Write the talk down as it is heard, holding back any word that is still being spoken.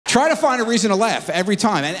Try to find a reason to laugh every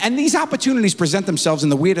time. And these opportunities present themselves in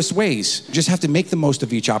the weirdest ways. You just have to make the most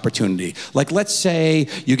of each opportunity. Like, let's say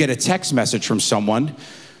you get a text message from someone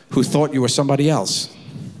who thought you were somebody else,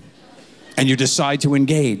 and you decide to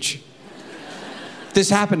engage. This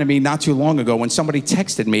happened to me not too long ago when somebody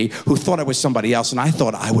texted me who thought I was somebody else, and I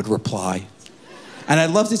thought I would reply. And I'd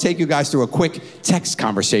love to take you guys through a quick text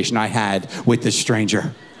conversation I had with this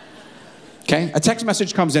stranger. Okay? A text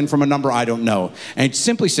message comes in from a number I don't know, and it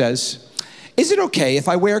simply says, "Is it okay if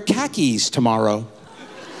I wear khakis tomorrow?"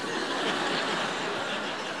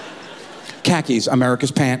 Khakis,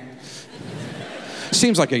 America's pant.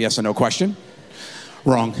 Seems like a yes or no question.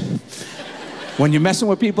 Wrong. When you're messing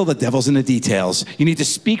with people, the devil's in the details. You need to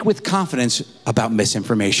speak with confidence about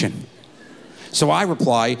misinformation. So I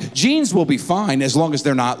reply, "Jeans will be fine as long as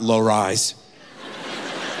they're not low-rise."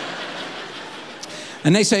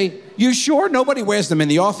 And they say, "You sure? Nobody wears them in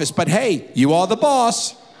the office, but hey, you are the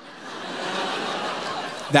boss."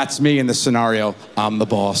 That's me in this scenario. I'm the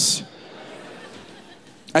boss.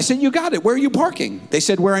 I said, "You got it. Where are you parking?" They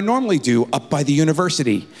said, "Where I normally do, up by the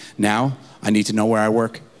university." Now, I need to know where I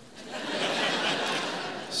work.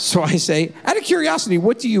 So I say, "Out of curiosity,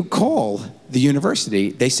 what do you call the university?"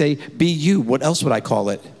 They say, "BU. What else would I call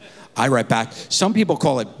it?" I write back, "Some people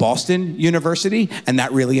call it Boston University, and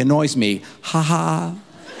that really annoys me. Ha ha."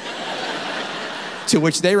 To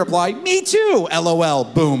which they reply, "Me too, LOL.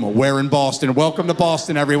 Boom, we're in Boston. Welcome to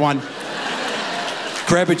Boston, everyone.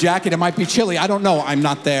 Grab a jacket, it might be chilly. I don't know, I'm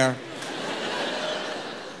not there.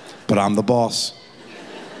 But I'm the boss.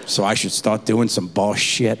 So I should start doing some boss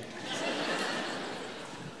shit."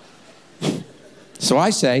 So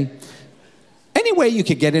I say, "Any way you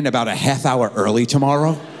could get in about a half hour early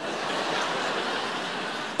tomorrow?"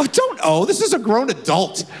 "Oh, don't oh, this is a grown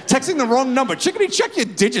adult. Texting the wrong number. Chickadee, check your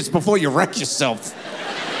digits before you wreck yourself."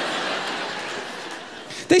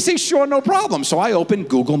 They say, "Sure, no problem." So I open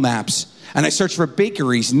Google Maps and I search for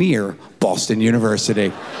bakeries near Boston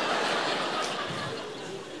University.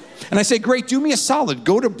 And I say, "Great, do me a solid.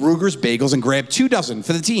 Go to Bruegger's Bagels and grab 2 dozen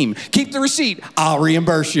for the team. Keep the receipt. I'll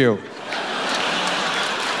reimburse you."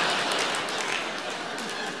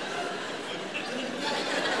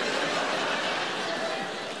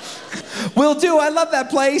 "Will do, I love that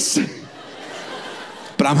place."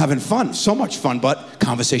 But I'm having fun, so much fun, but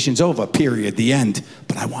conversation's over, period, the end.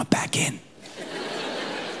 But I want back in.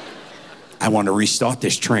 I want to restart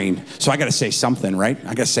this train. So I got to say something, right?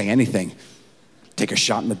 I got to say anything. Take a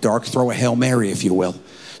shot in the dark, throw a Hail Mary, if you will.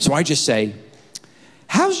 So I just say,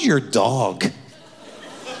 "How's your dog?"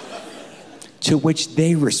 To which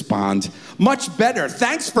they respond, "Much better,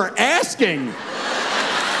 thanks for asking."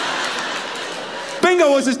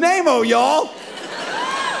 Bingo was his name, oh, y'all.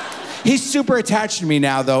 He's super attached to me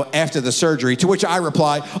now, though, after the surgery, to which I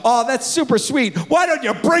reply, "Oh, that's super sweet. Why don't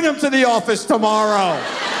you bring him to the office tomorrow?"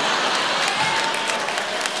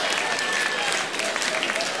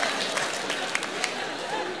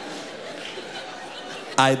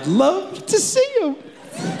 "I'd love to see him."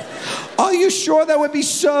 "Are you sure? That would be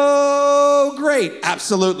so great."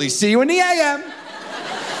 "Absolutely. See you in the AM."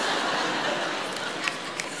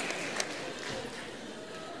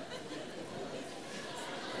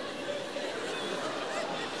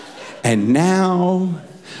 And now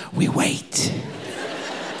we wait.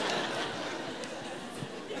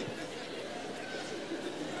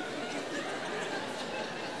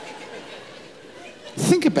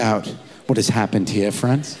 Think about what has happened here,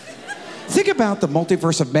 friends. Think about the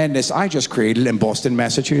multiverse of madness I just created in Boston,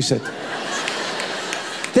 Massachusetts.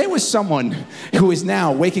 There was someone who is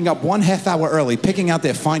now waking up 1/2 hour early, picking out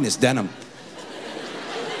their finest denim.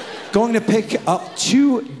 Going to pick up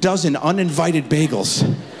 2 dozen uninvited bagels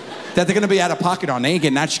that they're gonna be out of pocket on. They ain't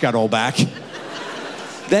getting that scuttle back.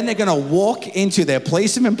 Then they're gonna walk into their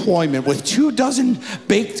place of employment with 2 dozen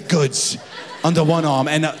baked goods under one arm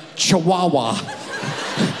and a chihuahua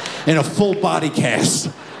in a full body cast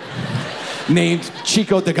named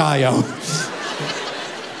Chico de Gallo.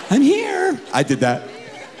 "I'm here." I did that.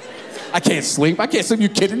 I can't sleep. You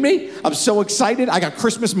kidding me? I'm so excited. I got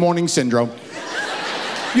Christmas morning syndrome.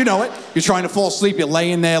 You know it. You're trying to fall asleep. You're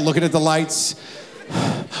laying there looking at the lights.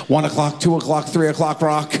 1 o'clock, 2 o'clock, 3 o'clock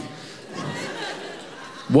rock.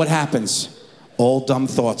 What happens? All dumb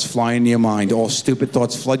thoughts fly into your mind. All stupid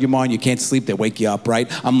thoughts flood your mind. You can't sleep. They wake you up, right?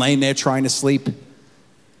 I'm laying there trying to sleep.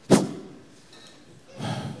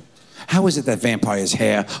 How is it that vampires'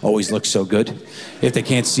 hair always looks so good if they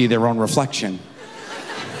can't see their own reflection?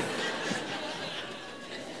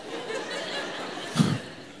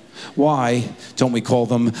 Why don't we call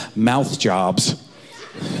them mouth jobs?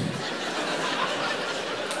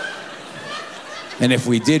 And if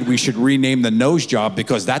we did, we should rename the nose job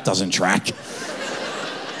because that doesn't track.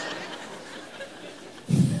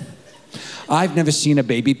 I've never seen a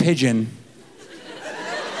baby pigeon.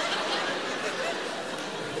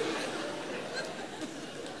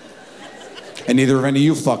 And neither have any of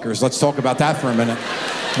you fuckers. Let's talk about that for a minute.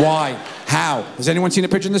 Why? How? Has anyone seen a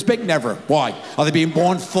pigeon this big? Never. Why? Are they being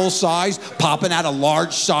born full size, popping out of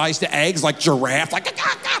large sized eggs like giraffe? Like,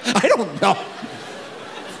 I don't know.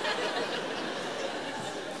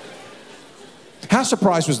 How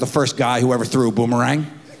surprised was the first guy who ever threw a boomerang?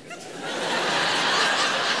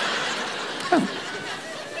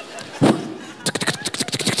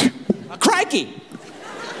 Crikey!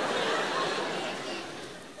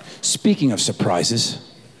 Speaking of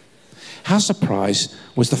surprises, how surprised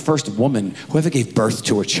was the first woman who ever gave birth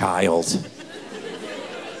to a child?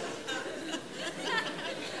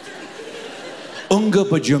 Unga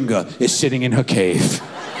Bajunga is sitting in her cave.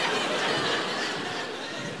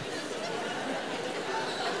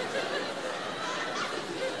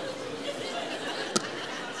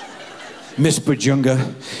 Miss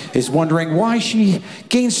Bajunga is wondering why she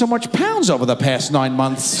gained so much pounds over the past 9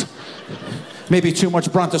 months. Maybe too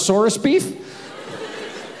much brontosaurus beef?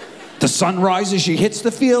 The sun rises, she hits the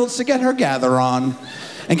fields to get her gather on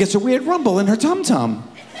and gets a weird rumble in her tum-tum.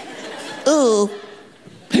 Ooh.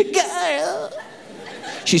 Girl.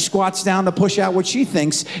 She squats down to push out what she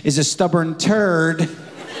thinks is a stubborn turd.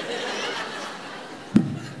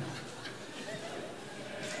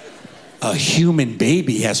 A human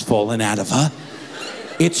baby has fallen out of her.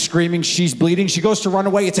 It's screaming, she's bleeding. She goes to run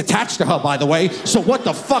away. It's attached to her, by the way. So what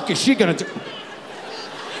the fuck is she gonna do?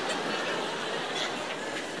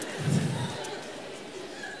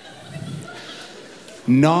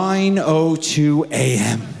 9:02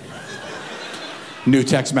 a.m. New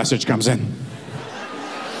text message comes in.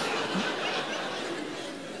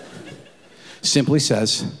 Simply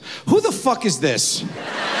says, who the fuck is this?